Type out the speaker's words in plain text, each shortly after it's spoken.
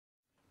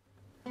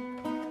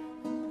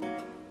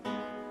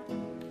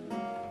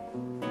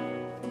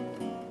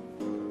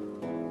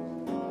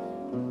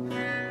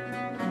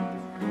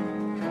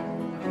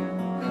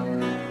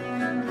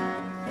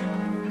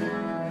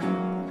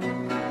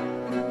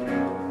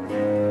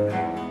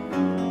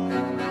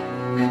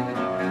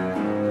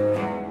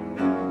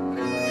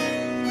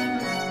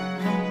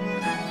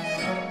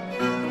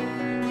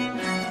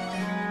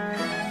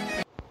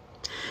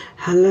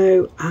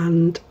Hello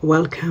and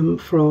welcome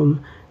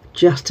from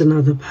Just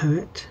Another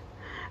Poet,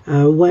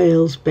 a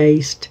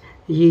Wales-based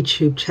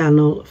YouTube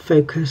channel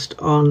focused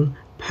on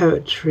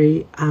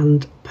poetry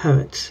and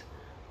poets.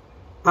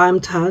 I'm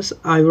Taz.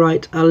 I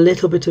write a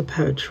little bit of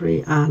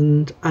poetry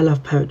and I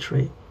love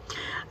poetry.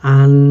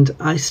 And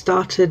I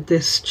started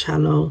this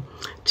channel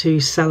to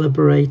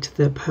celebrate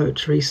the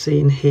poetry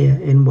scene here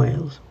in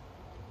Wales.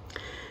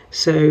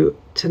 So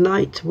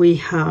tonight we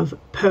have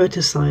Poet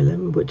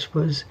Asylum, which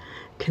was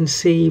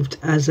conceived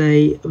as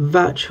a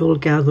virtual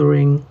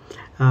gathering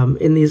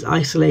in these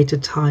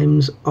isolated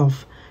times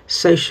of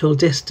social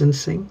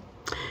distancing.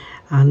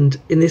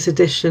 And in this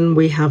edition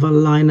we have a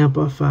lineup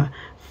of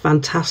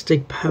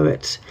fantastic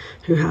poets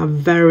who have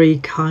very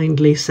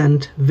kindly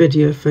sent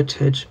video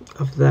footage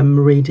of them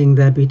reading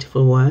their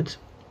beautiful words.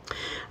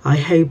 I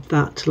hope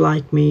that,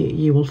 like me,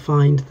 you will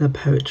find the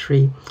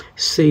poetry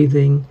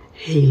soothing,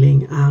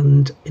 healing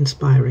and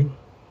inspiring.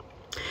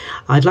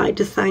 I'd like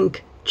to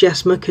thank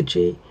Jess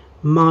Mukherjee,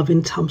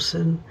 Marvin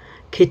Thompson,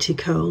 Kitty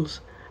Coles,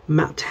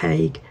 Matt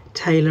Haig,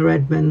 Taylor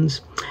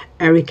Edmonds,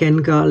 Eric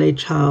Ngale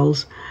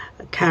Charles,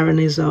 Karen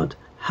Izod,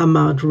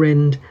 Hamad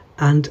Rind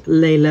and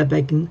Leila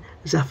Begin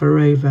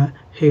Zafarova,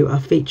 who are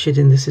featured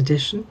in this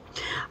edition.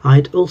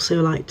 I'd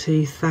also like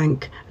to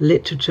thank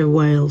Literature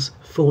Wales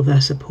for their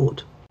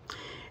support.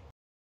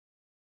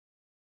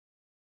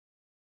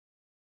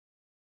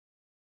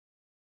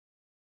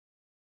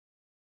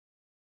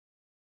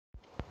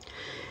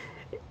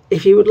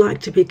 If you would like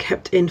to be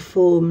kept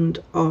informed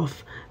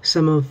of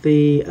some of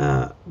the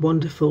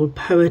wonderful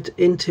poet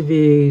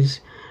interviews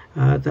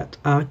that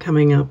are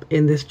coming up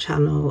in this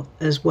channel,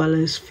 as well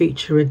as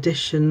future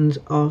editions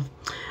of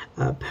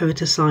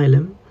Poet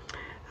Asylum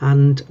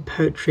and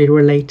poetry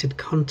related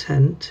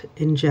content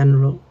in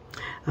general,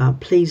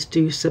 please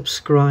do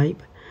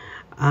subscribe.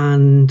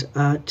 And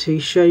to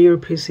show your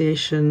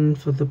appreciation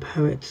for the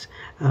poets,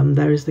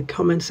 there is the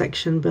comment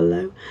section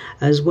below,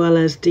 as well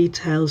as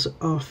details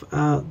of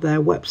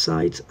their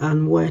website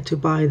and where to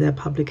buy their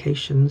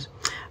publications,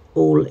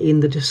 all in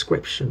the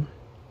description.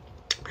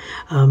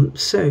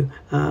 So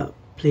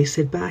please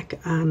sit back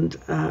and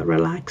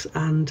relax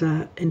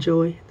and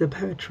enjoy the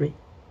poetry.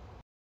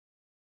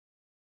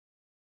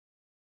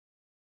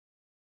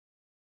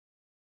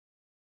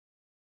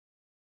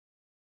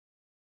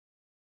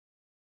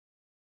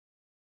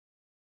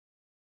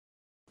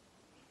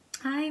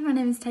 Hi, my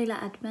name is Taylor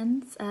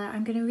Edmonds.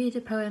 I'm going to read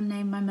a poem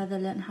named My Mother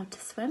Learned How to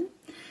Swim.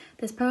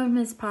 This poem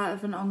is part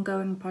of an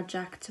ongoing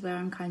project where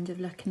I'm kind of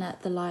looking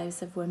at the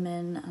lives of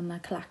women and their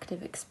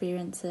collective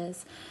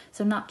experiences.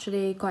 So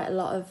naturally quite a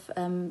lot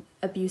of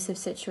abusive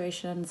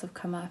situations have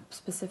come up,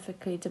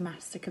 specifically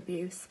domestic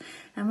abuse.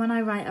 And when I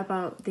write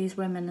about these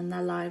women and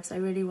their lives, I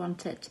really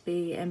want it to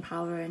be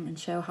empowering and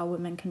show how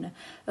women can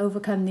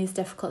overcome these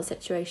difficult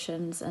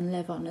situations and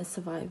live on as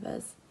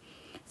survivors.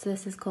 So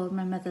this is called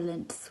My Mother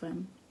Learned to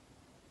Swim.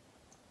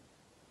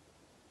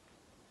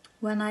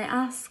 When I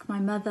ask my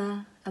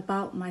mother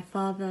about my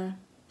father,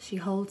 she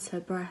holds her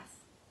breath,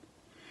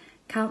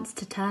 counts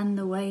to 10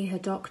 the way her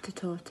doctor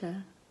taught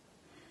her.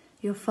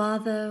 Your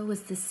father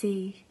was the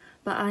sea,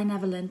 but I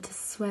never learned to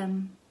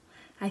swim.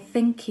 I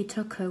think he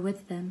took her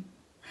with him,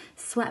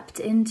 swept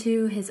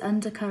into his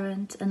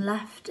undercurrent and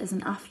left as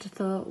an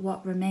afterthought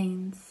what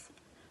remains.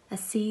 A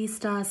sea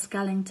star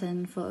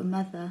skeleton for a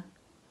mother,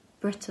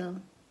 brittle,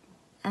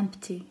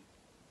 empty.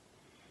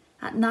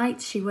 At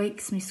night she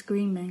wakes me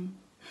screaming,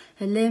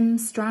 her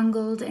limbs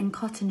strangled in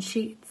cotton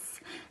sheets,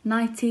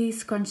 nightie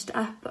scrunched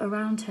up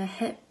around her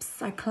hips.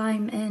 I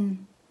climb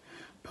in,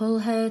 pull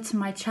her to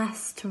my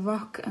chest to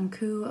rock and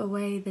coo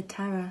away the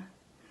terror.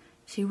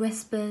 She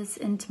whispers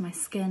into my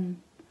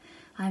skin,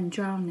 I am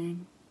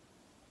drowning.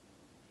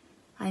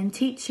 I am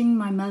teaching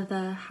my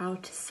mother how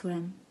to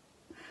swim.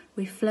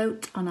 We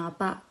float on our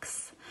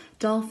backs,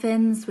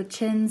 dolphins with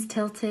chins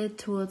tilted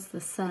towards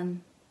the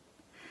sun.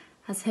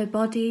 As her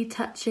body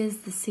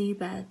touches the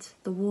seabed,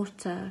 the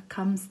water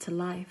comes to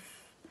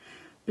life.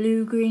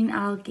 Blue-green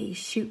algae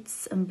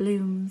shoots and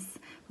blooms,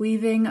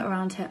 weaving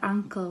around her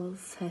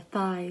ankles, her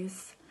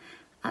thighs.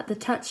 At the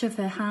touch of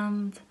her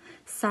hand,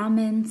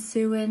 salmon,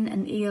 suin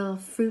and eel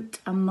fruit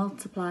and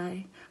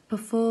multiply,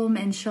 perform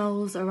in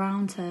shoals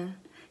around her,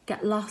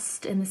 get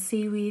lost in the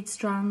seaweed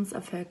strands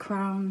of her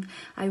crown.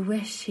 I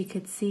wish he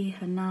could see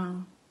her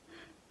now,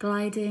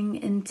 gliding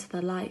into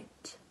the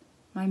light,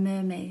 my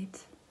mermaid.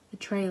 The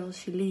trail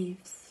she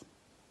leaves.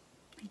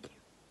 Thank you.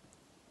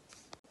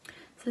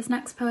 So this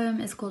next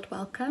poem is called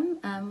Welcome.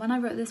 When I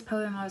wrote this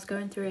poem, I was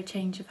going through a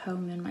change of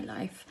home in my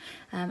life,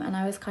 and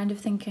I was kind of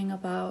thinking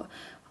about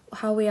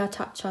how we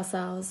attach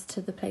ourselves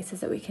to the places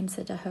that we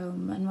consider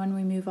home, and when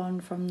we move on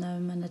from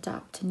them and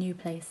adapt to new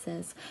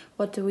places,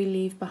 what do we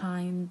leave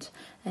behind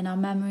in our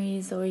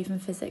memories, or even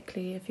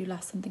physically, if you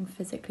left something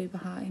physically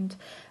behind.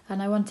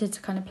 And I wanted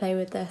to kind of play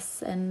with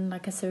this in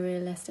like a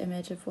surrealist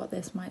image of what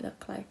this might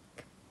look like.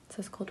 So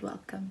it's called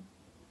Welcome.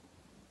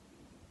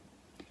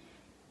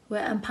 We're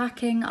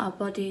unpacking our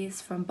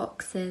bodies from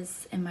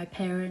boxes in my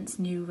parents'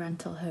 new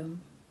rental home.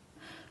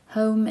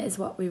 Home is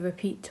what we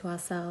repeat to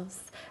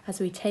ourselves as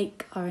we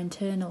take our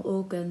internal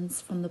organs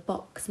from the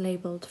box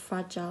labelled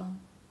fragile.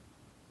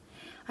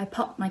 I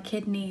pop my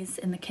kidneys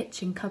in the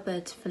kitchen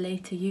cupboard for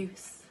later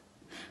use.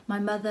 My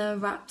mother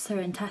wraps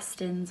her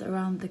intestines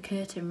around the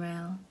curtain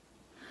rail.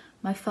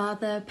 My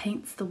father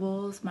paints the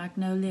walls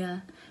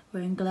magnolia,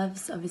 wearing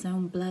gloves of his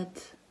own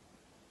blood.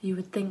 You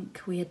would think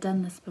we had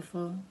done this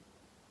before.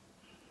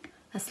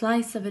 A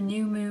slice of a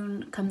new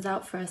moon comes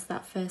out for us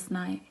that first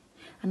night,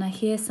 and I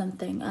hear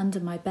something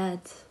under my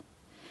bed.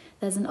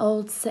 There's an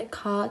old sick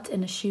heart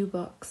in a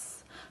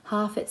shoebox,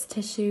 half its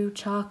tissue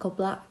charcoal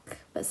black,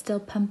 but still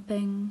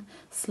pumping,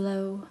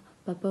 slow,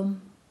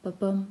 ba-bum,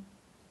 ba-bum.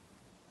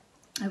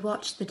 I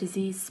watch the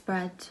disease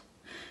spread,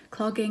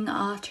 clogging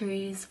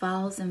arteries,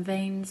 valves and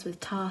veins with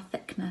tar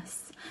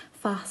thickness,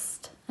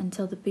 fast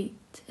until the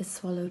beat is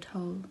swallowed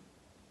whole.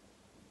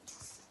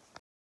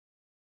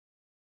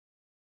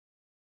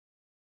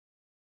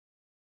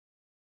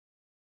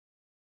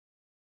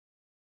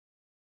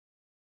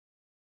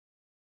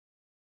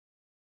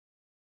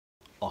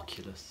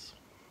 Oculus.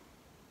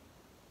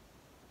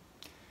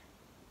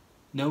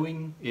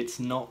 Knowing it's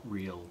not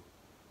real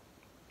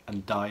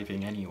and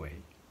diving anyway.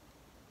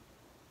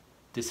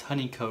 This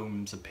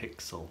honeycomb's a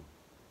pixel,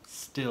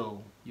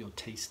 still you're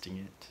tasting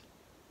it.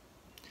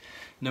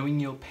 Knowing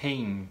your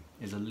pain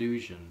is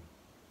illusion,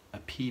 a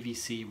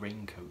PVC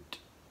raincoat.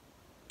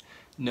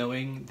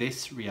 Knowing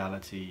this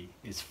reality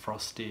is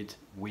frosted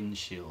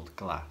windshield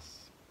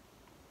glass.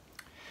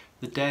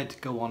 The dead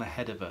go on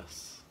ahead of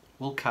us,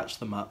 we'll catch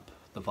them up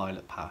the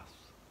violet path.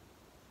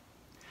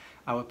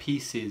 Our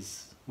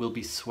pieces will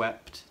be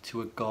swept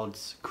to a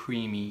god's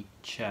creamy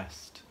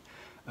chest,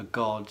 a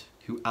god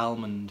who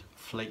almond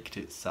flaked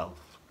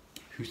itself,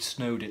 who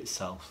snowed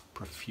itself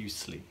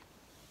profusely.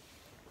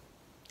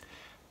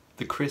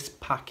 The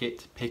crisp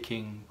packet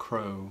picking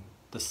crow,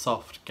 the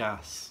soft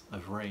gas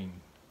of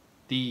rain,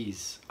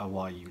 these are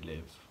why you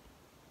live.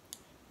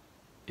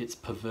 It's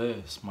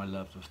perverse, my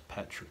love of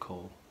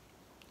petrichor.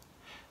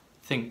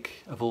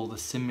 Think of all the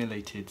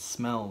simulated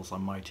smells I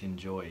might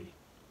enjoy.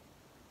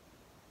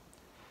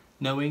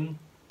 Knowing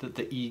that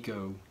the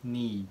ego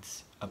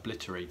needs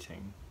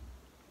obliterating.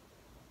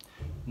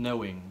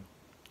 Knowing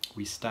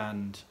we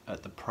stand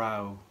at the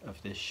prow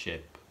of this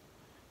ship,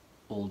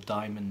 all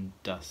diamond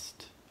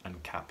dust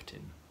and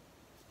captain.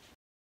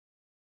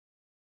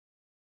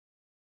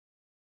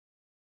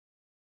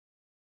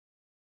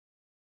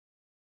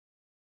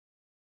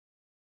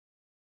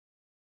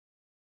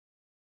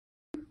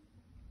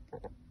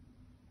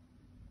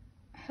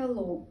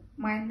 Hello,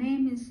 my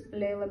name is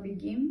Leila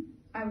Begim.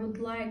 I would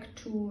like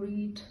to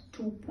read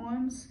 2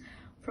 poems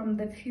from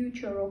the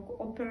future rock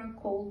opera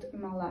called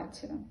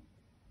Immolatia.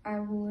 I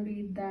will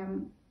read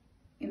them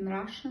in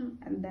Russian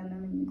and then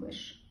in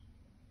English.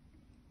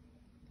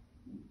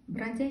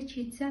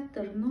 Бродячий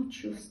театр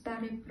ночью в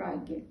старой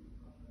Праге.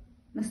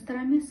 На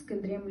Староместской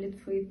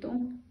дремлет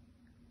фаэтон.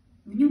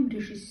 В нем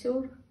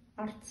режиссер,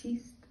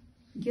 артист,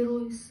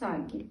 герои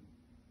саги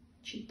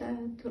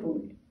читают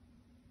роль,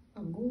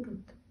 а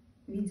город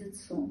видит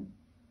сон.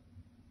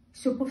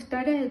 Все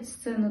повторяет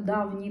сцену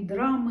давней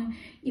драмы,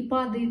 и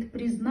падает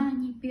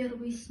признаний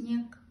первый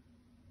снег,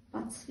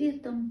 под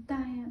светом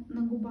тая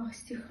на губах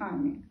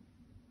стихами,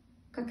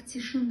 как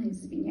тишины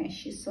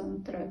звенящий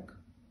саундтрек.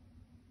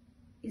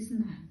 И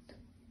знают,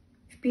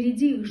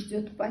 впереди их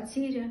ждет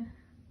потеря,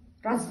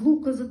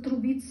 разлука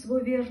затрубит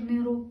свой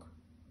верный рок.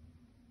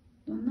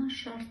 Но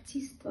наш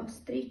артист во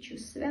встречу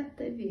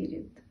свято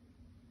верит,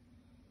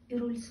 и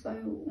роль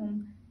свою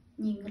он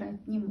не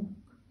играть не мог.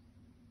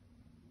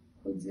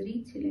 Хоть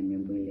зрителями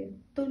были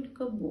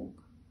только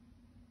Бог,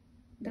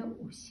 да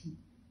осень,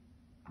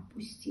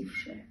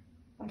 опустившая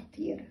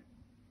портьеры.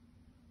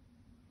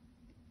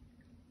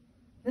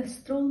 The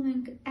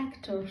strolling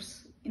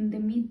actors in the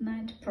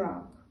midnight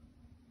Prague.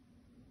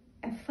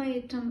 A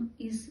phaeton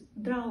is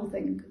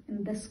drowsing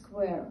in the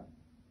square.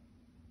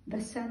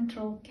 The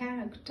central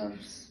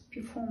characters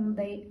perform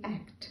their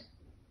act.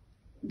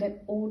 The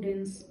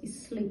audience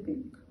is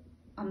sleeping,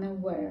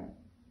 unaware.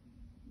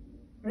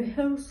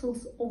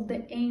 Rehearsals of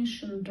the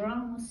ancient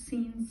drama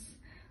scenes,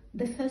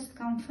 the first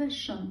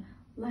confession,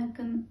 like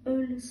an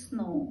early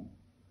snow,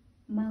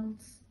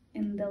 melts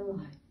in the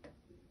light,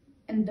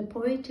 and the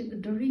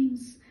poetic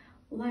dreams,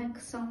 like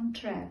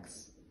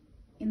soundtracks,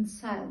 in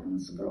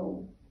silence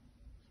grow.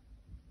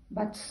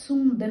 But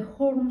soon the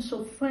horns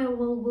of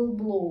farewell will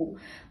blow.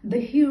 The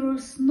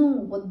heroes know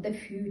what the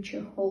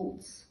future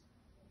holds.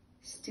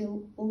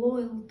 Still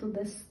loyal to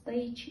the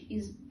stage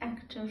is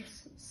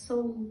actor's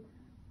soul.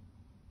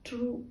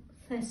 True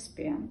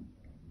thespian,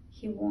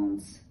 he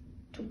wants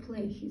to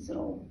play his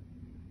role.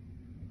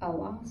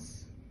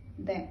 Alas,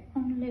 the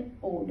only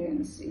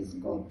audience is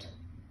God,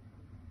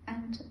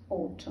 and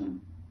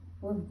autumn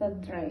with the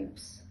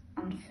drapes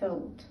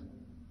unfurled.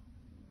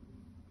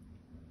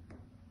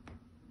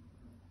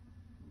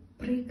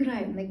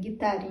 Проиграй на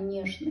гитаре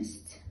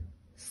нежность,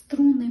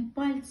 струны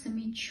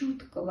пальцами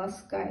чутко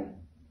ласкай.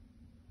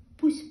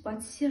 Пусть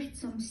под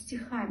сердцем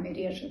стихами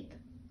режет,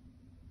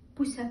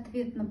 пусть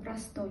ответно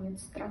простонет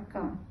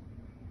строка.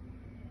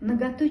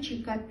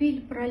 Многоточий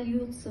капель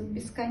прольется в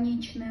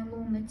бесконечные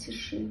луны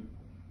тиши.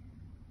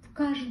 В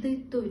каждой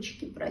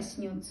точке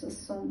проснется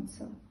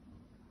солнце,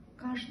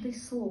 каждый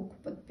слог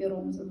под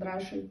пером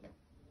задрожит.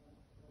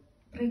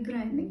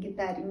 Проиграй на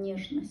гитаре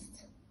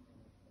нежность,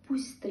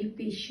 пусть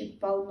трепещет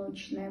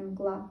полночная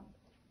мгла,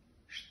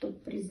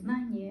 чтоб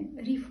признание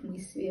рифмой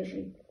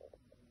свежей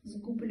с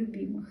губ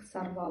любимых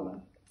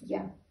сорвала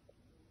я.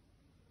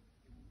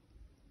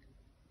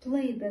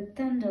 Play the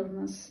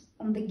tenderness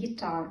on the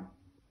guitar,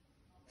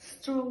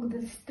 stroke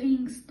the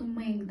strings to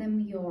make them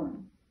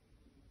yearn.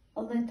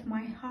 Let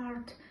my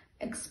heart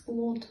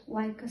explode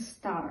like a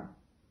star,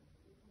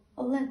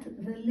 let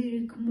the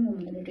lyric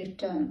moon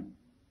return.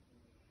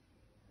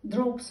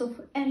 Drops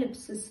of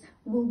ellipses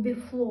will be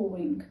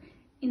flowing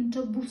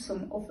into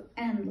bosom of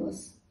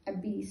endless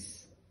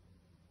abyss.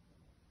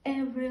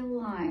 Every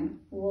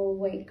line will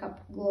wake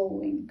up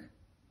glowing,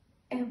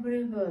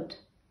 every word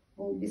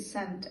will be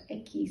sent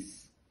a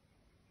kiss.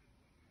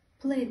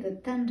 Play the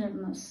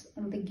tenderness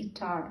on the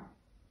guitar,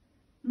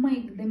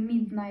 make the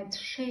midnight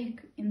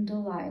shake in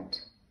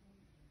delight.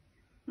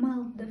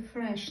 Melt the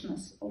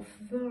freshness of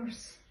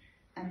verse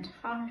and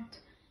heart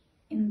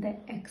in the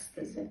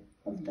ecstasy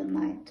of the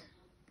night.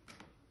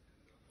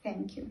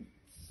 Thank you.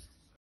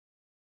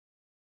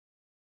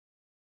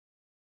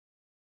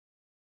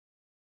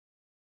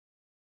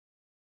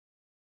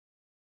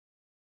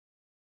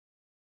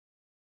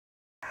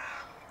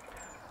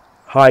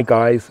 Hi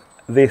guys,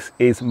 this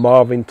is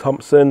Marvin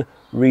Thompson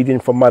reading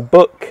from my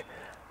book,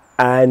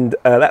 and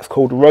that's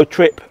called Road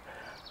Trip,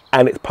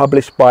 and it's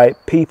published by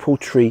People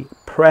Tree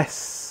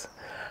Press,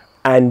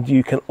 and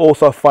you can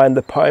also find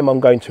the poem I'm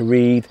going to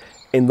read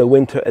in the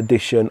winter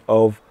edition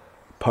of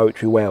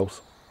Poetry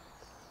Wales.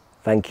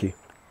 Thank you.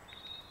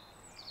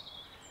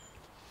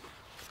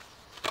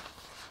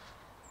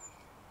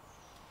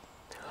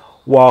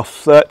 While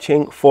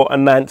searching for a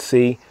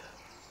Nancy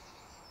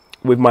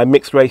with my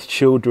mixed race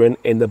children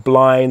in the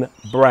Blind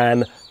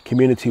Bran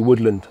Community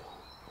Woodland.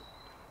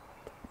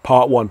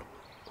 Part 1.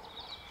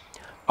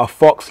 A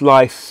fox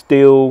lies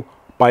still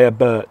by a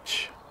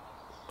birch.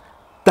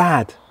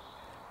 Dad,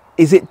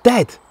 is it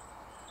dead?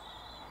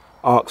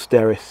 Asks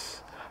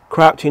Derris.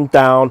 Crouching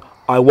down,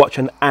 I watch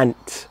an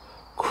ant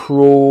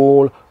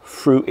crawl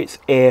through its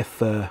ear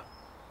fur.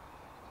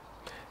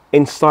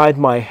 Inside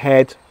my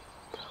head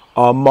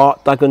are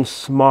Mark Duggan's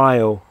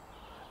smile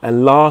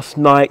and last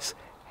night's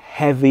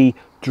heavy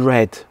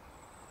dread.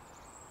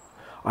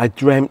 I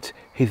dreamt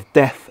his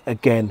death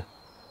again.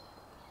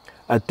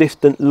 A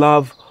distant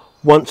love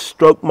once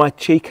stroked my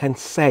cheek and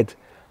said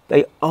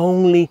they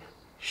only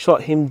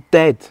shot him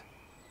dead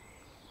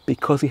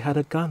because he had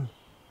a gun.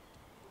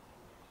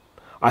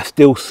 I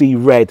still see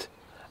red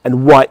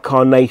and white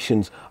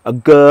carnations, a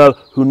girl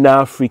who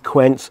now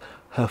frequents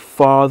her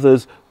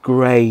father's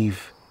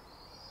grave.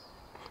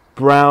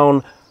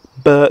 Brown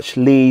birch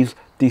leaves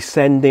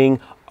descending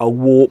a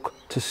walk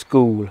to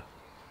school.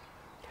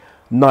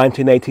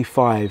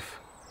 1985.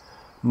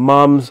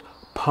 Mum's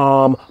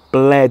palm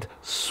bled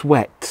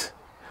sweat.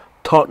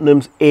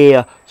 Tottenham's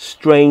ear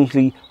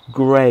strangely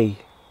grey.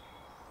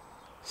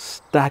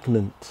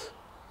 Stagnant.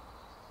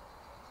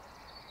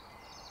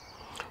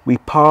 We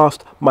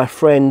passed my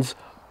friend's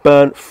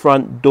burnt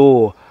front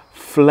door.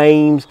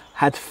 Flames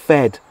had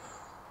fed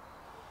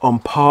on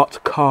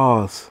parked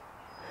cars.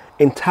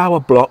 In tower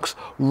blocks,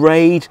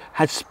 rage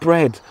had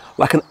spread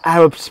like an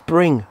Arab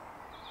Spring.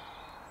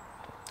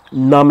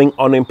 Numbing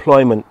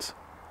unemployment,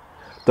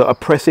 the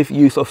oppressive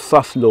use of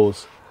sus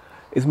laws.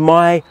 Is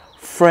my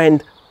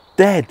friend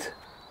dead?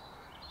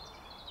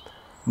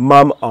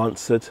 Mum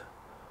answered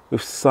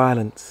with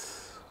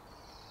silence.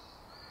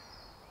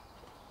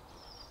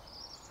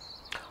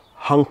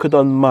 Hunkered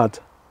on mud,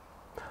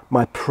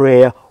 my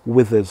prayer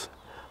withers.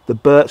 The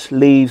birch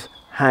leaves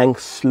hang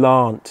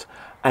slant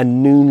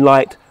and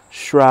noonlight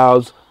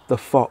shrouds the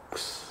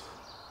fox.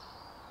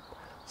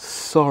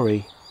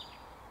 Sorry,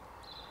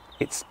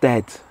 it's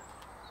dead.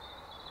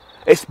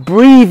 It's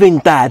breathing,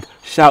 Dad,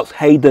 shouts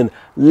Hayden.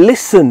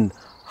 Listen,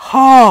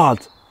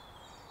 hard.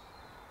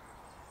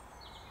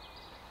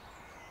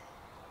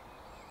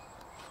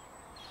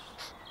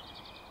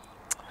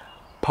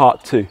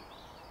 Part 2.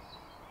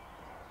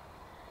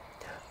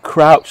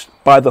 Crouched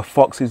by the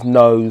fox's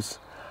nose,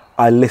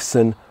 I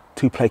listen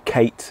to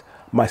placate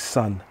my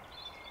son.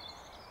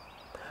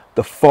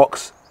 The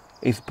fox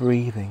is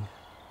breathing.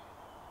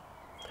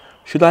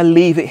 Should I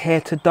leave it here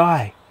to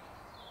die?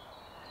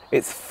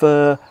 Its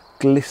fur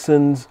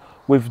glistens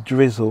with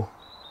drizzle.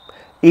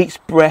 Each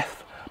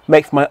breath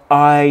makes my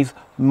eyes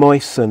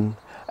moisten,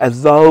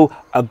 as though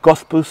a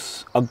gospel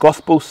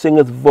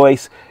singer's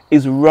voice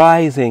is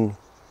rising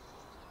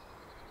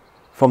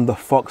from the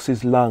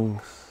fox's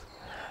lungs.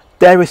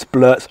 Derris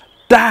blurts,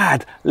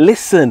 Dad,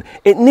 listen,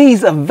 it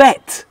needs a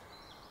vet.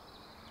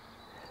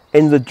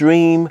 In the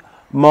dream,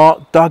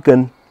 Mark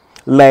Duggan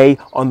lay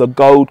on the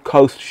Gold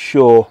Coast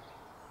shore,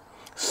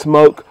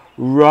 smoke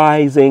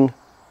rising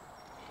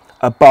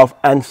above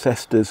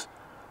ancestors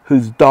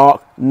whose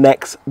dark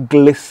necks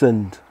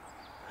glistened,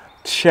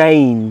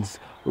 chains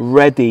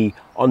ready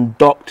on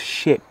docked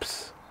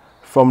ships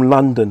from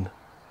London.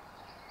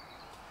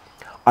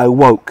 I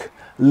woke,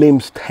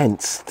 limbs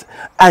tensed,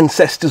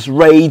 ancestors'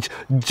 rage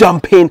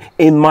jumping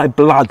in my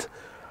blood.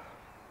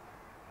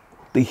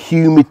 The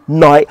humid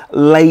night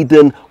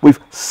laden with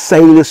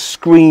sailor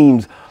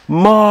screams,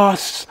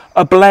 masts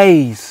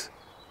ablaze.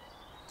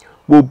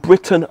 Will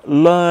Britain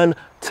learn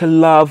to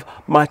love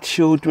my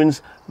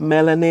children's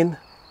melanin?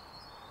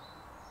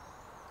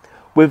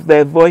 With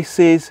their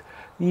voices,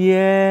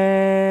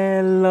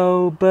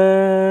 yellow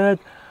bird,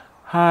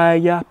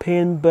 high up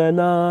in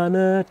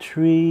banana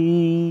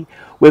tree.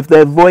 With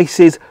their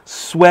voices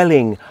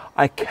swelling,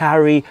 I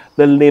carry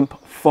the limp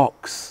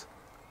fox.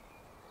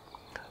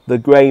 The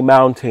grey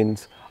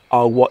mountains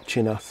are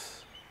watching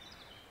us,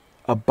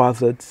 a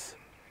buzzards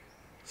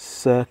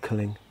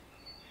circling.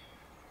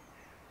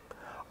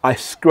 I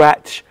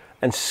scratch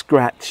and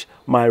scratch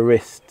my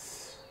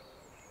wrists.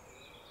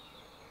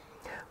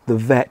 The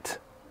vet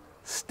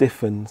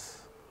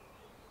stiffens,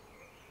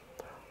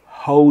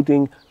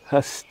 holding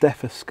her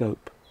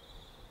stethoscope.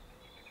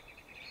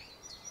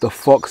 The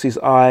fox's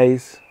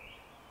eyes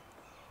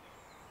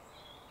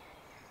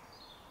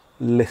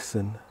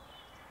listen.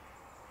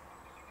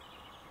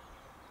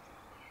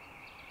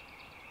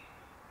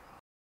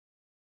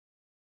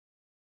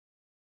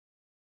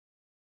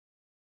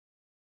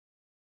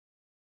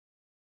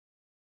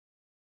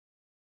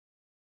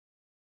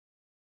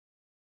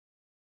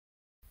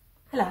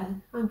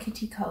 Hello, I'm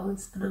Kitty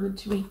Coles and I'm going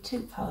to read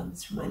 2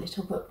 poems from my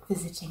little book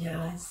Visiting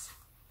Hours.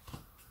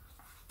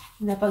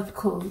 And they're both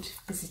called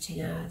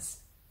Visiting Hours.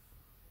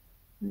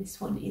 And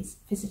this one is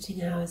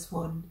Visiting Hours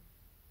 1.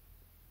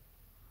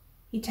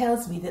 He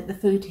tells me that the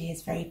food here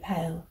is very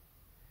pale,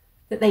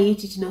 that they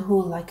eat it in a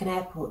hall like an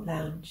airport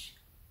lounge.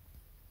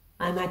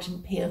 I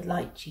imagine peeled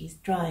lychees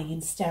drying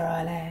in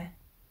sterile air.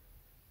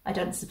 I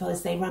don't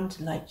suppose they run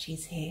to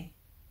lychees here.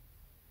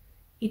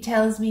 He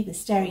tells me the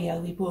stereo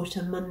we bought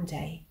on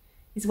Monday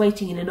is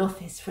waiting in an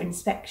office for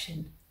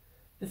inspection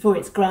before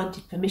it's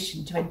granted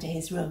permission to enter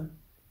his room.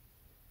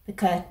 The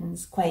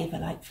curtains quaver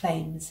like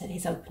flames at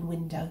his open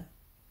window.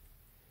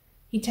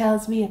 He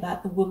tells me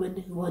about the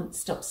woman who once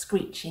stopped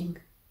screeching,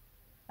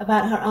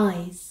 about her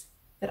eyes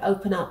that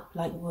open up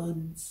like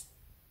wounds.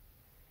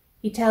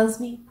 He tells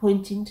me,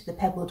 pointing to the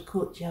pebbled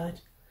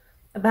courtyard,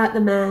 about the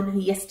man who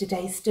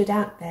yesterday stood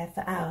out there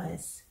for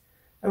hours,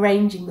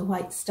 arranging the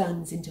white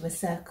stones into a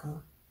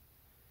circle.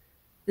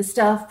 The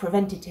staff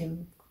prevented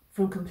him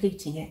from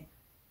completing it.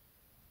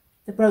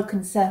 The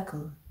broken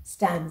circle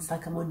stands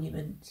like a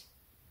monument.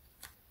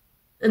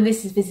 And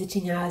this is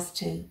Visiting Hours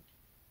 2.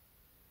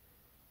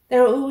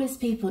 There are always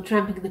people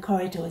tramping the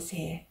corridors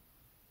here.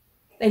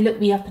 They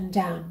look me up and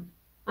down.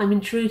 I'm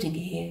intruding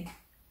here.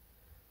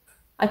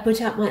 I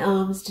put out my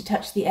arms to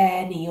touch the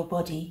air near your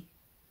body.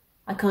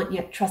 I can't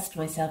yet trust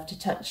myself to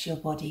touch your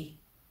body.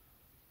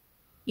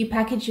 You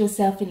package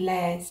yourself in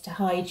layers to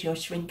hide your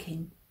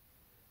shrinking.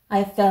 I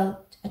have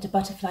felt at a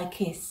butterfly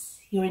kiss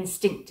your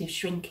instinctive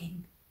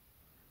shrinking.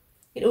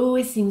 It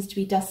always seems to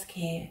be dusk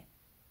here,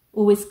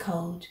 always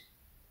cold.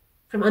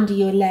 From under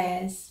your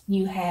layers,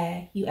 new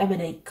hair, you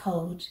emanate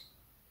cold.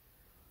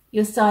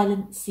 Your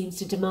silence seems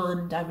to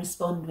demand I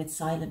respond with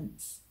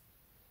silence.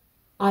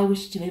 I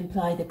wish to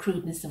imply the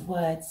crudeness of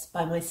words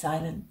by my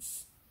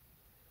silence.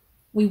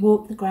 We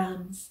walk the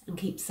grounds and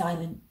keep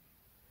silent.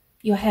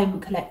 Your hem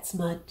collects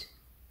mud.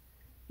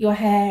 Your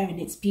hair in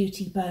its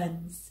beauty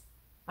burns.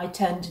 I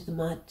turn to the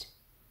mud.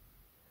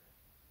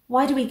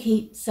 Why do we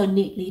keep so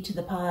neatly to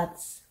the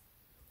paths?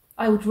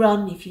 I would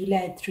run if you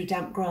led through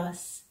damp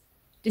grass.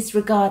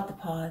 Disregard the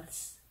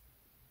paths.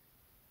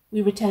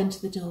 We return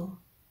to the door.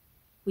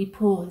 We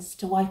pause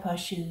to wipe our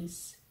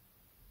shoes.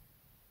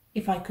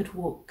 If I could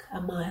walk a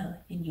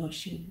mile in your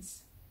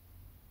shoes.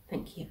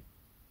 Thank you.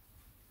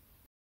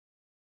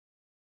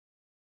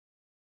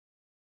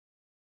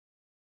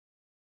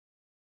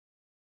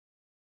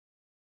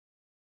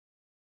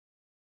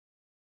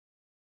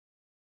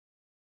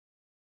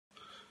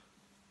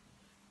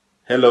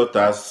 Hello,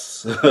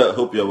 Taz.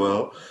 Hope you're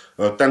well.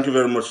 Thank you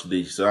very much,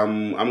 Dish.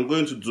 I'm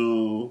going to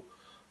do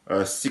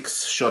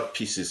 6 short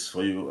pieces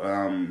for you.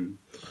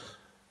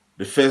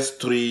 The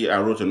first 3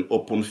 I wrote in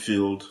open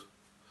field,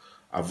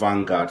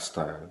 avant-garde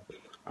style.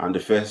 And the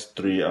first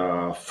 3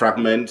 are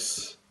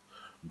Fragments,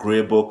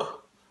 Grey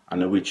Book,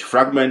 and A Witch.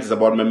 Fragments is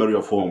about memory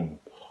of home,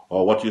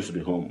 or what used to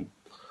be home.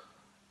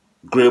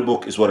 Grey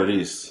Book is what it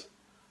is.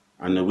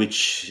 And A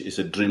Witch is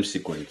a dream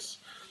sequence.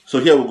 So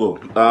here we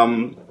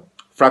go.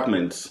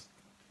 Fragments.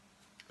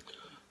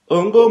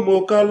 Ongo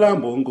mokala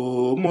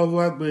mongo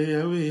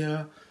mavagbe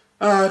ya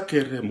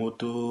akere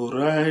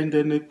motora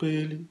indene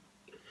peli.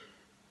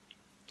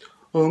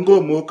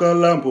 Ongo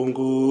mokala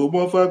mongo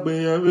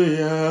mavagbe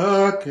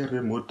ya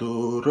akere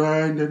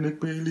motora indene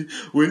peli.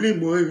 Wili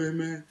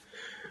moeveme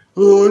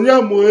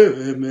onya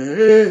moeveme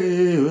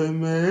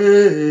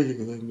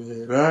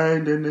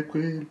indene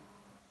peli.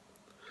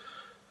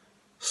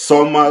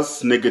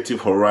 Summer's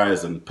negative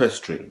horizon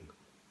pestering.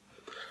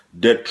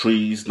 Dead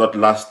trees not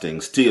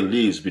lasting, still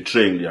leaves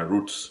betraying their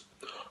roots.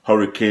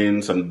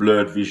 Hurricanes and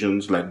blurred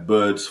visions like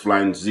birds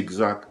flying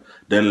zigzag,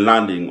 then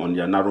landing on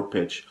their narrow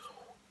perch,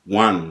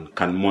 one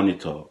can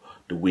monitor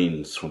the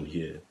winds from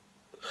here.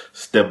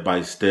 Step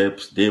by step,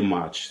 they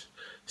marched,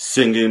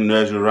 singing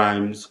nursery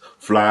rhymes,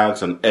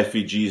 flags and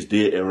effigies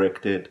they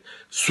erected,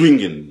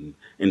 swinging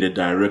in the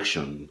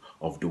direction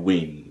of the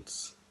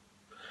winds.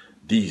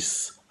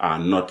 These are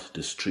not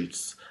the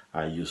streets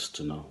I used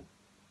to know.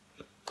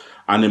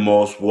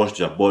 Animals washed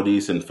their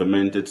bodies in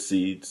fermented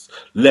seeds,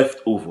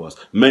 leftovers,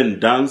 men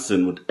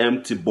dancing with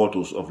empty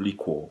bottles of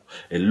liquor,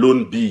 a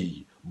lone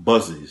bee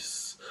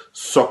buzzes,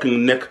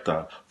 sucking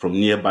nectar from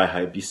nearby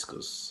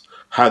hibiscus,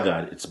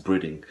 haggard its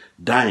breathing,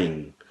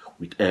 dying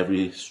with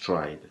every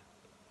stride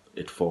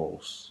it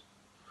falls.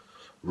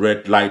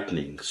 Red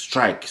lightning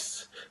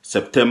strikes,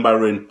 September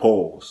rain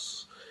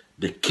pours,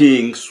 the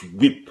king's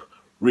whip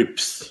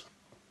rips.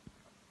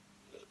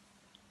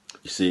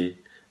 You see,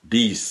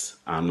 these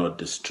are not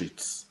the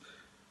streets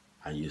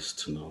I used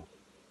to know.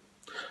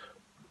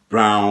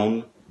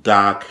 Brown,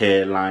 dark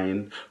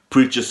hairline,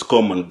 preachers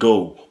come and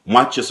go,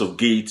 marches of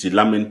gaiety,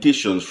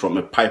 lamentations from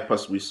a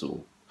piper's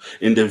whistle.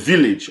 In the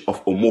village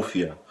of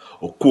Omofia,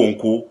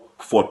 Okonkwo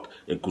fought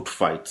a good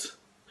fight.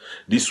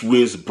 These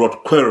winds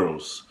brought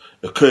quarrels,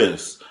 a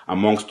curse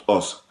amongst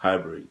us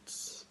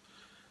hybrids.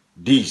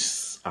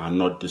 These are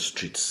not the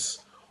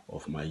streets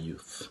of my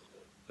youth.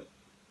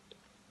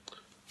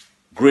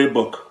 Grey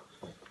Book.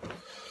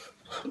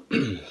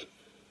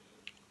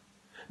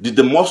 Did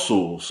the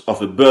muscles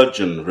of a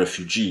virgin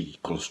refugee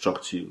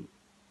construct you?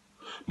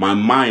 My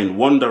mind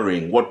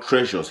wondering what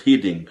treasures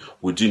hidden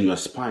within your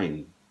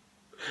spine.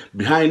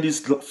 Behind these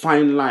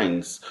fine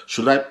lines,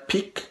 should I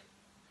pick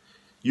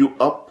you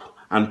up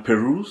and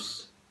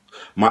peruse?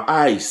 My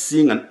eyes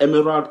seeing an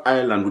emerald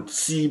island with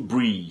sea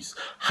breeze,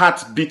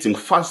 heart beating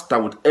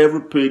faster with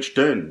every page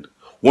turned,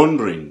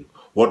 wondering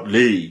what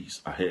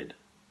lays ahead.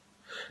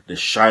 The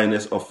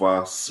shyness of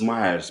our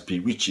smiles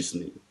bewitches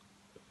me.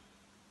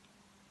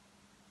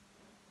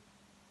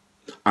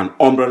 An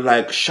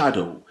umbrella-like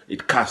shadow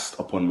it cast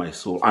upon my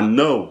soul. And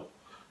no,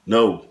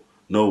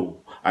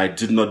 I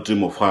did not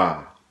dream of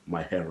her,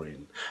 my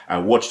heroine. I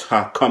watched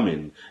her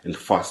coming and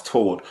fast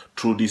forward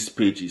through these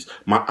pages,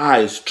 my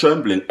eyes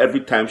trembling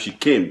every time she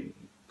came.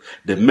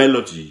 The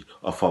melody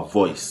of her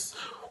voice.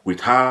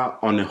 With her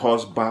on a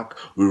horseback,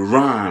 we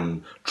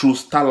ran through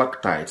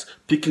stalactites,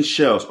 picking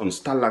shells on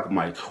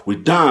stalagmites. We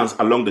danced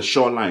along the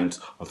shorelines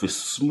of a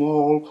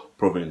small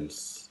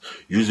province,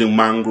 using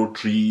mangrove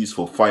trees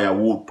for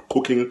firewood,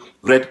 cooking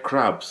red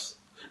crabs.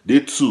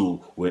 They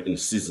too were in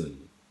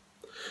season.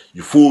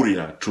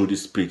 Euphoria through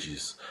these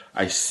pages.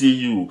 I see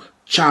you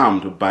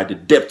charmed by the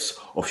depths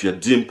of your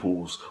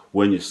dimples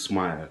when you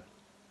smile.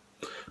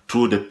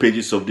 Through the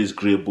pages of this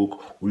grey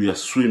book, we are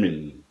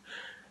swimming.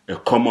 A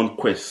common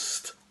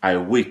quest. I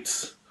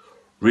wait,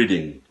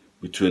 reading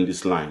between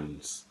these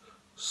lines,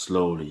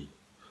 slowly,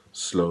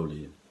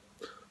 slowly,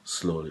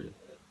 slowly.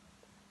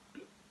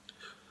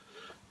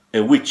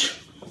 A witch.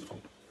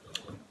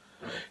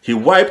 He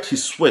wiped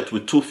his sweat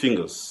with 2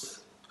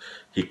 fingers.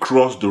 He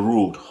crossed the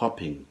road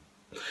hopping.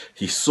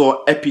 He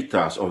saw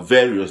epitaphs of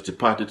various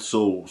departed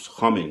souls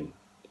humming.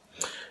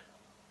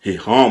 He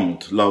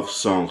hummed love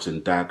songs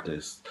in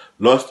darkness.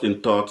 Lost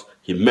in thought,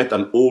 he met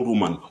an old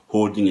woman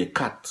holding a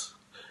cat,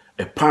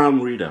 a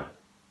palm reader.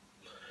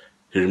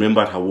 He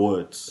remembered her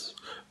words.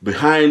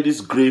 Behind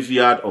this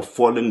graveyard of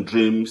fallen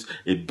dreams,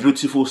 a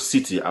beautiful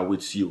city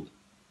awaits you.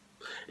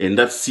 In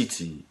that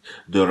city,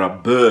 there are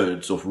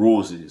birds of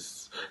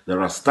roses. There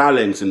are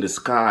starlings in the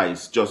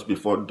skies just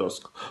before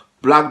dusk.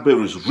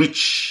 Blackberries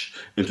reach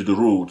into the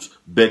roads,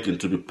 begging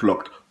to be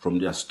plucked from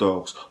their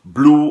stalks.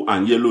 Blue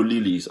and yellow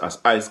lilies as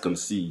eyes can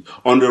see.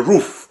 On the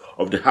roof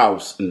of the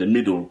house in the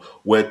middle,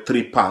 where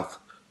 3 paths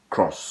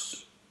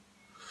cross.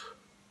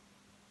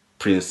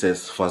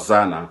 Princess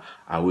Fazana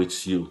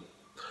awaits you.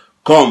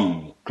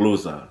 Come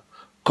closer,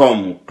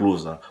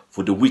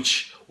 for the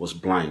witch was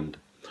blind.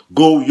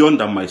 Go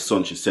yonder, my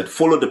son, she said.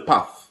 Follow the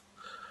path.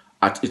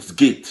 At its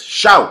gate,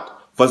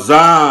 shout,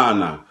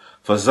 Fazana,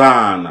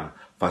 Fazana,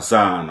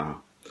 Fazana.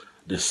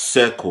 The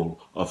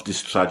circle of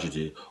this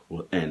tragedy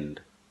will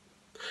end.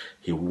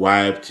 He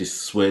wiped his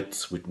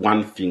sweat with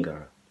 1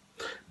 finger.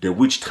 The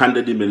witch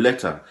handed him a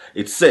letter.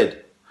 It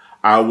said,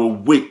 I will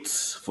wait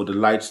for the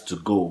lights to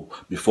go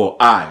before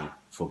I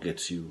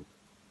forget you.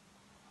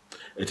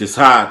 It is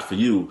hard for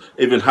you,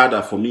 even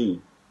harder for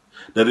me.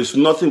 There is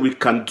nothing we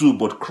can do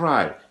but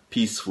cry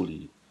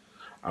peacefully.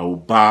 I will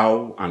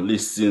bow and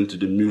listen to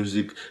the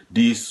music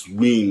these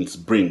winds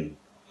bring.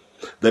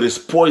 There is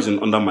poison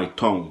under my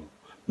tongue.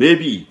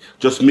 Maybe,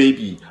 just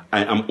maybe,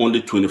 I am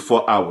only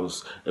 24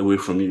 hours away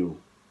from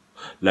you.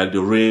 Like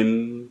the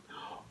rain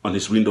on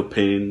his window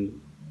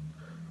pane,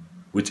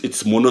 with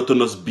its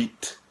monotonous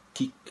beat,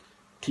 tick,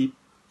 tick,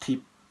 tick,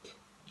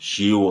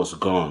 she was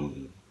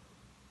gone.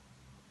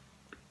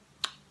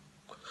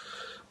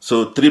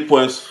 So 3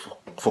 points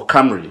for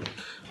Camry,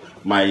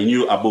 my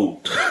new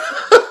abode.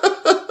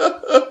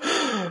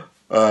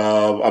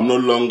 I'm no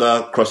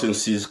longer crossing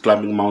seas,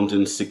 climbing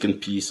mountains, seeking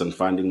peace and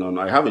finding none.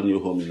 I have a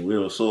new home in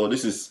Wales. So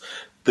this is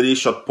 3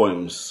 short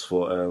poems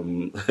for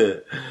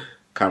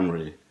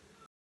Camry.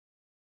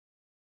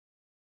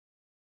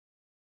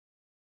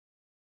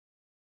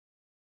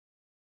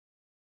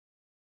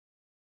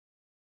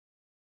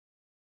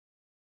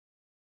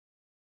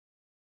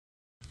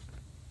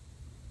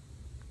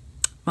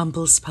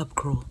 Mumble's pub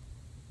crawl.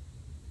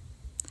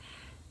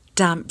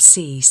 Damp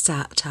sea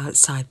sat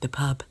outside the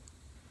pub.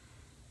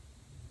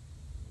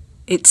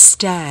 It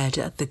stared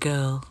at the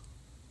girl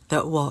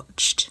that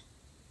watched.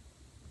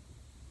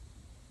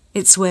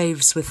 Its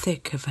waves were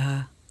thick of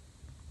her.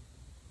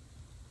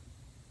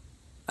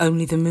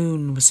 Only the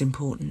moon was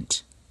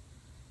important.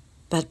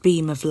 That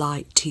beam of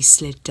light he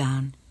slid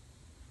down.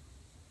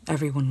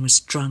 Everyone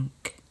was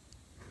drunk.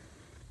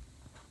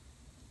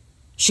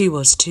 She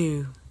was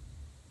too.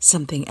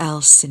 Something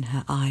else in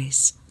her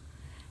eyes.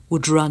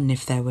 Would run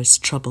if there was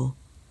trouble.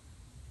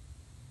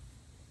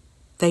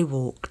 They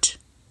walked,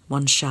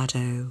 one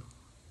shadow,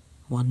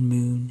 one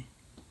moon,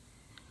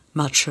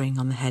 muttering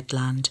on the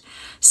headland,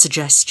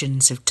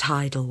 suggestions of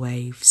tidal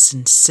waves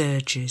and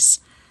surges.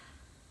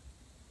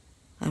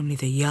 Only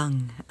the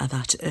young are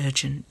that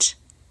urgent,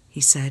 he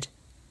said.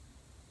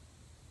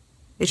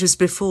 It was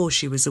before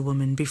she was a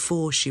woman,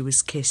 before she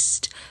was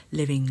kissed,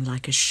 living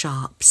like a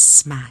sharp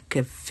smack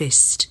of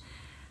fist,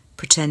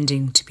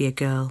 pretending to be a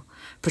girl,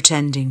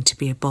 pretending to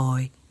be a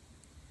boy.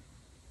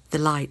 The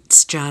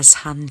lights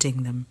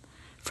jazz-handing them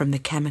from the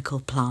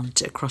chemical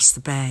plant across the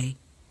bay.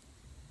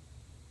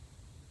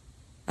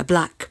 A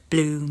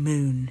black-blue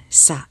moon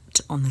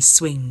sat on the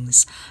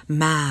swings,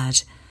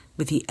 mad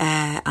with the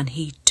air, and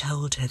he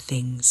told her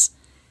things,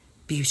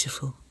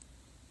 beautiful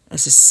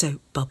as a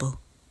soap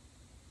bubble.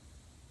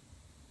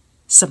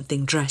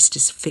 Something dressed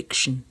as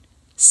fiction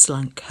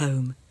slunk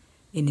home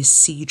in his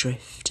sea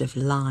drift of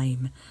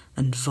lime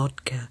and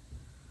vodka.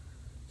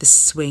 The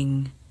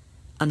swing,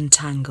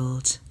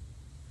 untangled,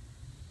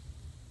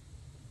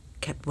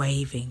 kept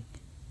waving,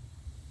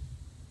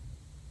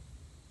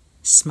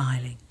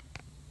 smiling.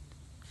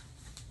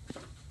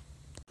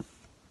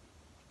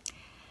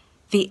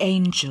 The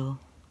angel.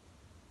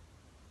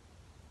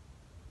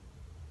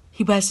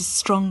 He wears a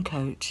strong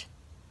coat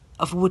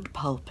of wood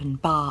pulp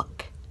and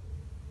bark.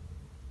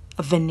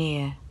 A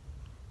veneer,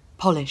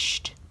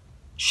 polished,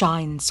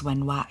 shines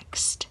when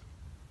waxed.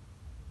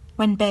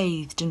 When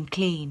bathed and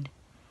clean,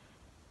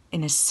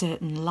 in a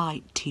certain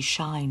light he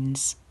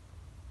shines,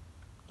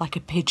 like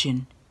a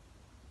pigeon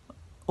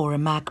or a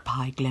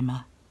magpie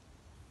glimmer.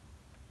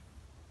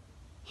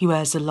 He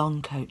wears a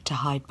long coat to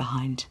hide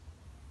behind.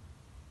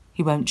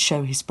 He won't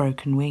show his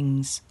broken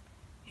wings,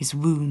 his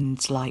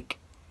wounds like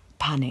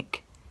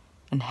panic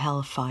and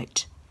hell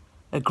fight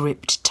are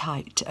gripped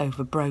tight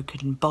over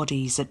broken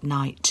bodies at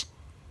night.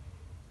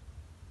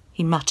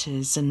 He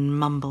mutters and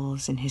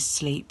mumbles in his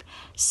sleep,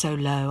 so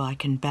low I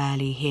can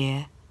barely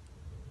hear.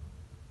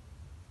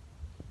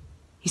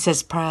 He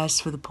says prayers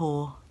for the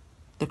poor,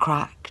 the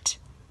cracked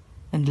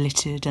and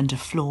littered under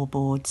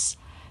floorboards,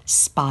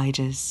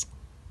 spiders,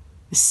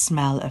 the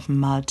smell of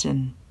mud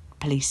and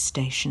police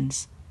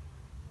stations,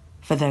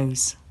 for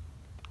those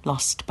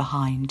lost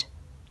behind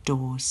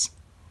doors.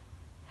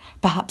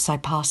 Perhaps I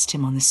passed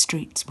him on the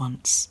streets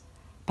once.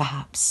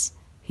 Perhaps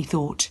he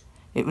thought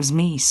it was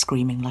me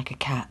screaming like a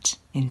cat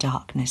in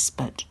darkness,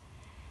 but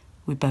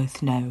we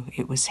both know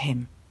it was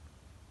him,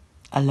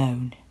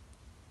 alone,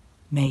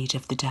 made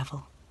of the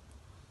devil,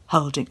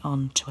 holding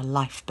on to a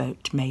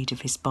lifeboat made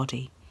of his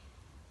body,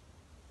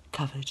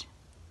 covered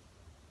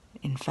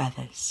in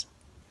feathers.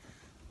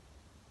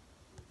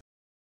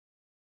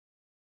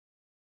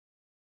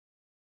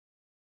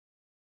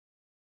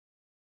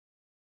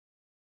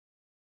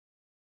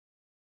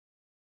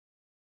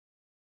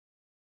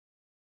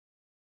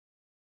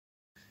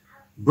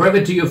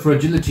 Brevity or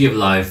fragility of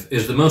life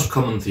is the most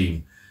common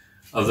theme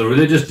of the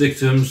religious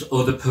dictums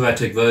or the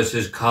poetic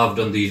verses carved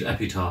on these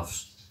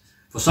epitaphs.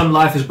 For some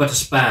life is but a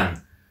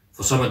span,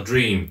 for some a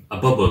dream, a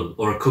bubble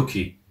or a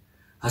cookie.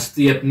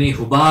 Hasti apni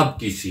hubab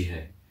ki si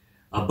hai.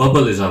 A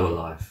bubble is our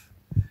life.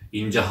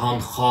 In jahan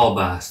khab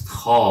ast,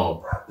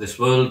 khab. This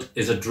world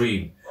is a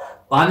dream.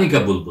 Pani ka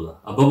bulbula,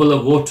 a bubble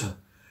of water.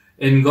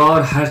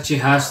 Ingar harchi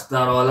hast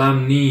dar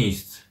alam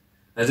neest.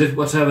 As if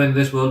whatever in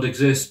this world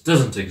exists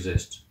doesn't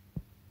exist.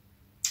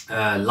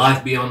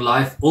 Life beyond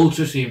life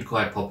also seemed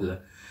quite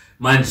popular.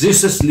 Mein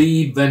süßes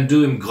Lieb, wenn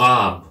du im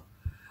Grab.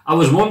 I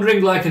was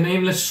wandering like an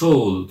aimless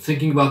soul,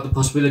 thinking about the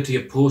possibility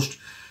of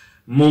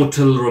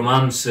post-mortal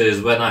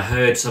romances when I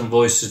heard some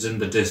voices in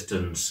the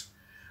distance.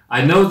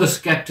 I know the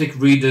skeptic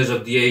readers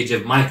of the age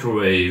of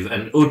microwave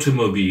and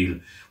automobile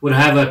would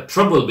have a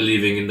trouble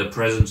believing in the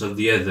presence of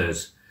the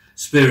others.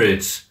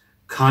 Spirits,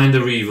 kind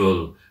or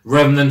evil,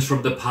 remnants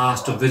from the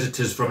past or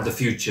visitors from the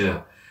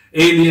future.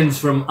 Aliens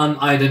from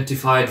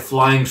unidentified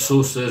flying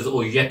saucers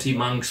or Yeti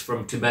monks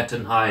from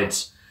Tibetan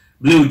heights,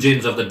 blue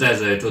jinns of the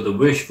desert or the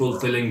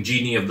wish-fulfilling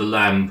genie of the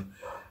lamp,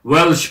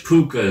 Welsh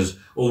pukas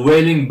or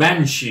wailing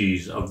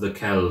banshees of the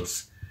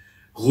Celts,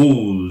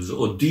 ghouls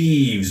or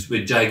thieves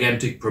with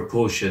gigantic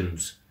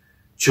proportions,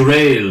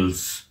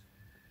 churales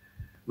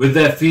with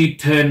their feet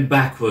turned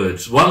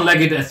backwards,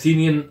 one-legged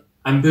Athenian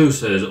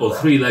ambusas or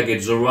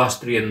three-legged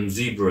Zoroastrian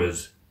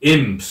zebras,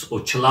 imps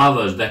or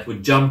chalavas that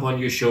would jump on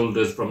your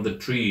shoulders from the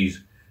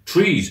trees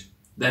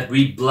that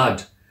reek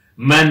blood,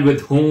 men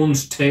with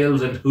horns,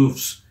 tails and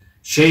hoofs,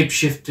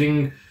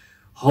 shape-shifting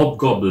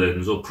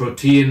hobgoblins or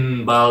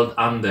protein bald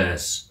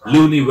Andes,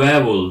 loony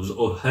werewolves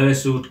or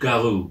hirsute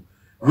garou,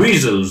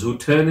 weasels who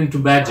turn into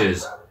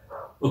badgers,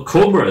 or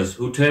cobras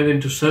who turn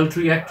into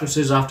sultry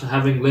actresses after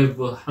having lived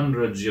for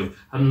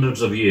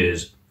hundreds of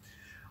years,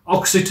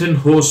 Occitan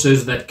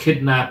horses that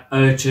kidnap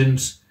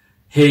urchins,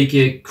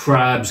 Heike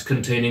crabs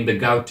containing the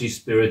gouty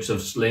spirits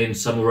of slain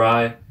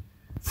samurai,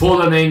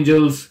 fallen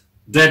angels,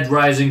 dead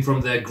rising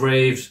from their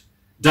graves,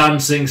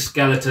 dancing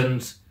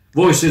skeletons,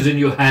 voices in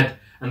your head,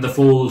 and the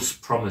false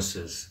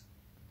promises.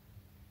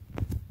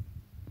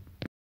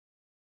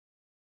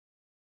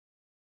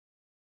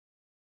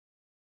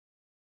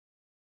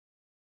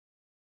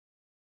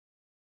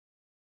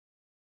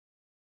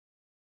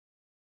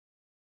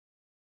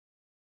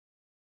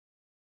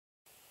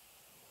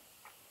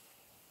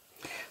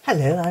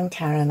 Hello, I'm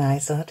Karen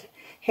Izod.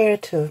 Here are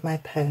two of my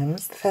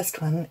poems. The first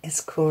one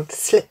is called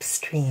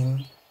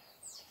Slipstream.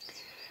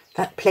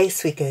 That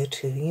place we go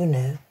to, you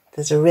know,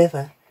 there's a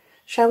river.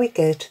 Shall we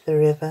go to the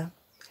river?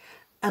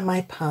 Am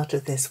I part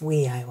of this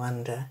we, I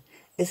wonder?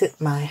 Is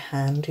it my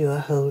hand you are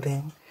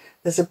holding?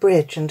 There's a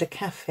bridge and a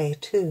cafe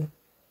too.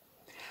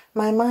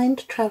 My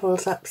mind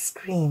travels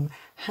upstream,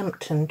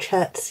 Hampton,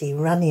 Chertsey,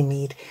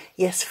 Runnymede,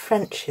 yes,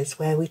 French is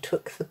where we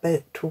took the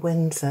boat to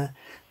Windsor,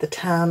 the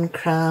town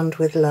crowned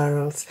with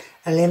laurels,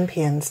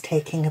 Olympians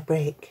taking a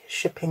break,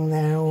 shipping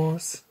their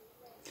oars.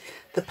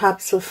 The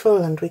pubs were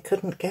full and we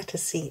couldn't get a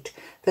seat,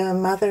 though a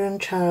mother and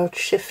child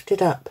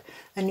shifted up,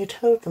 and you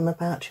told them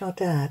about your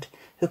dad,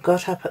 who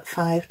got up at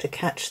 5 to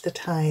catch the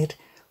tide,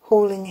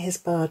 hauling his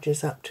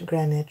barges up to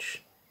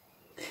Greenwich.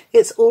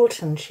 It's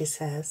Alton, she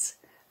says,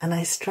 and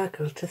I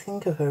struggle to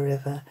think of a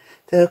river,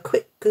 though a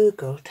quick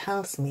Google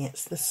tells me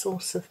it's the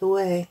source of the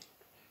way.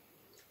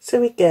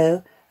 So we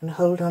go and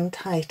hold on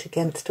tight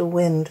against a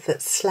wind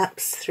that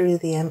slaps through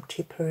the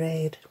empty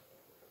parade.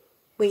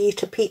 We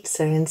eat a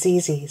pizza in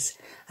Zizi's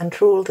and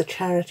trawl the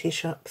charity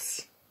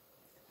shops.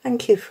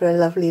 Thank you for a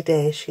lovely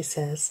day, she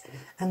says,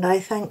 and I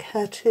thank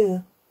her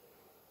too.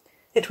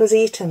 It was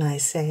Eton, I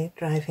say,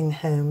 driving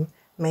home,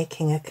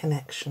 making a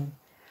connection.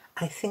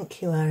 I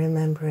think you are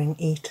remembering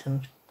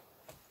Eton.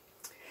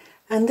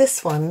 And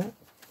this one,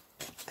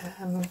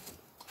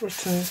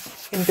 written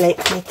in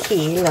Blakeney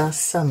Key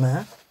last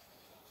summer,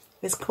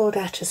 is called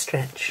At a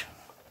Stretch.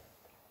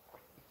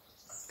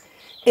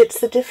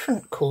 It's a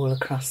different call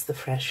across the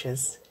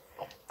freshes.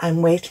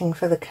 I'm waiting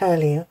for the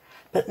curlew,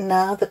 but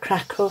now the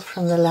crackle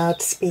from the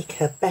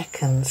loudspeaker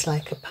beckons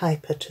like a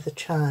piper to the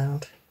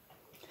child.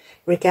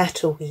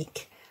 Regatta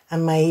week,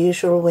 and my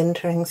usual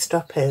wintering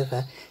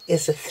stopover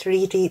is a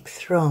 3-deep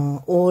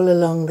throng all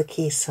along the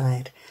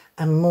quayside,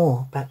 and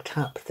more backed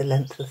up the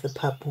length of the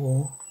pub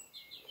wall.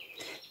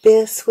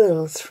 Beer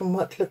swills from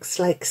what looks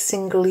like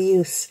single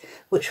use,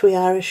 which we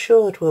are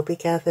assured will be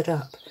gathered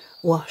up,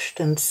 washed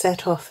and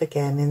set off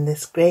again in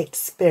this great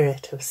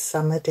spirit of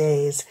summer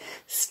days,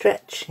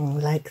 stretching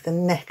like the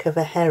neck of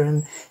a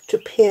heron to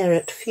peer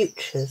at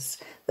futures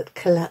that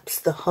collapse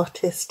the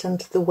hottest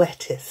and the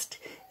wettest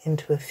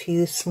into a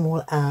few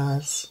small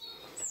hours,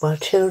 while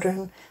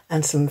children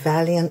and some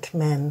valiant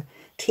men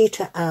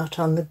teeter out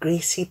on the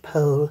greasy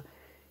pole,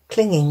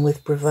 clinging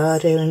with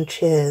bravado and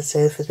cheers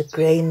over the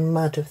grey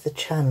mud of the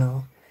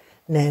channel,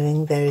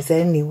 knowing there is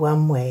only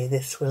one way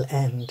this will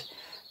end,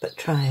 but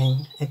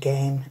trying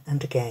again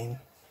and again.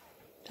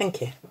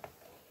 Thank you.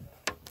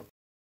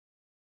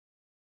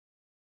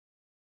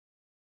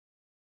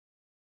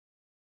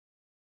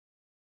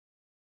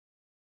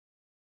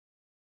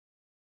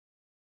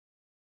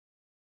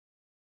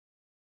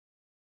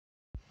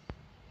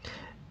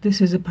 This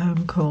is a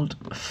poem called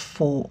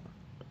 4.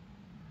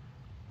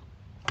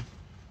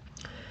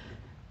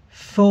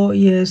 4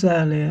 years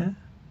earlier,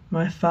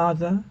 my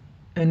father,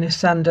 in his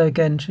Sando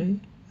Genji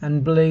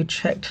and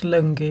blue-checked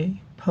lungi,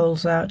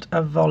 pulls out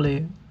a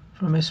volume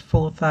from his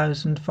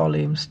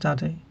 4,000-volume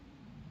study.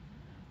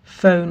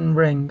 Phone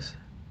rings.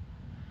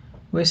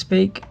 We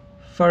speak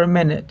for a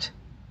minute.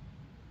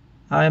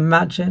 I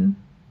imagine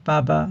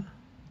Baba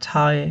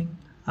tying,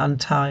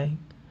 untying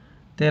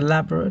the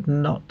elaborate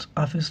knot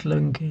of his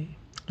lungi,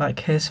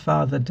 like his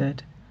father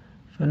did,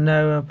 for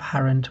no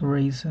apparent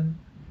reason,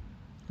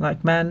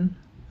 like men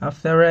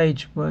of their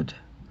age would,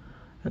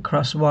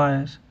 across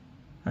wires,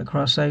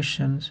 across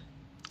oceans,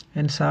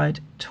 inside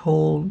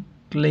tall,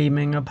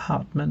 gleaming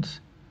apartments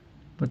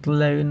with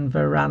lone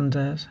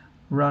verandas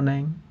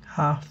running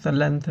half the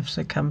length of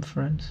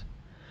circumference,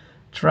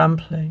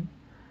 trampling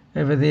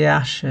over the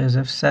ashes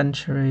of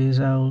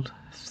centuries-old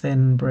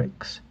thin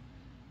bricks,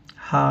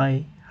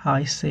 high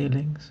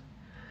ceilings,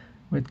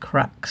 with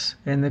cracks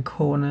in the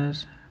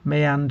corners,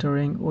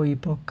 meandering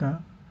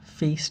uyboka,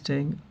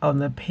 feasting on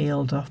the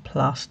peeled-off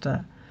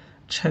plaster,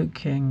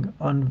 choking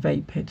on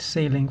vapid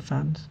ceiling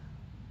fans.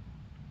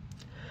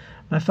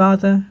 My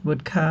father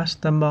would curse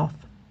the moth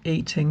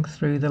eating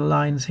through the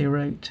lines he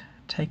wrote,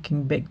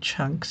 taking big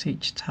chunks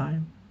each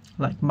time,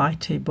 like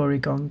mighty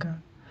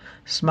Burigonga,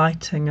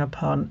 smiting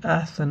upon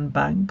earthen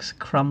banks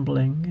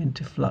crumbling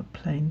into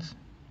floodplains.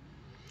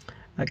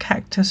 A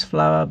cactus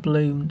flower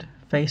bloomed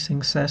facing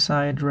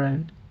Surfside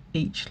Road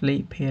each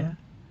leap year,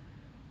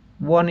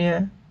 1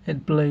 year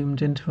it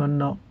bloomed into a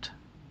knot.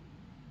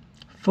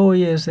 4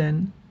 years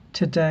in,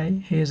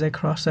 today he is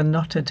across a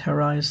knotted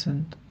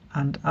horizon,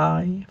 and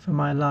I, for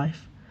my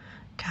life,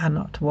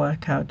 cannot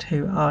work out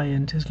who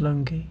ironed his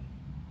lungi.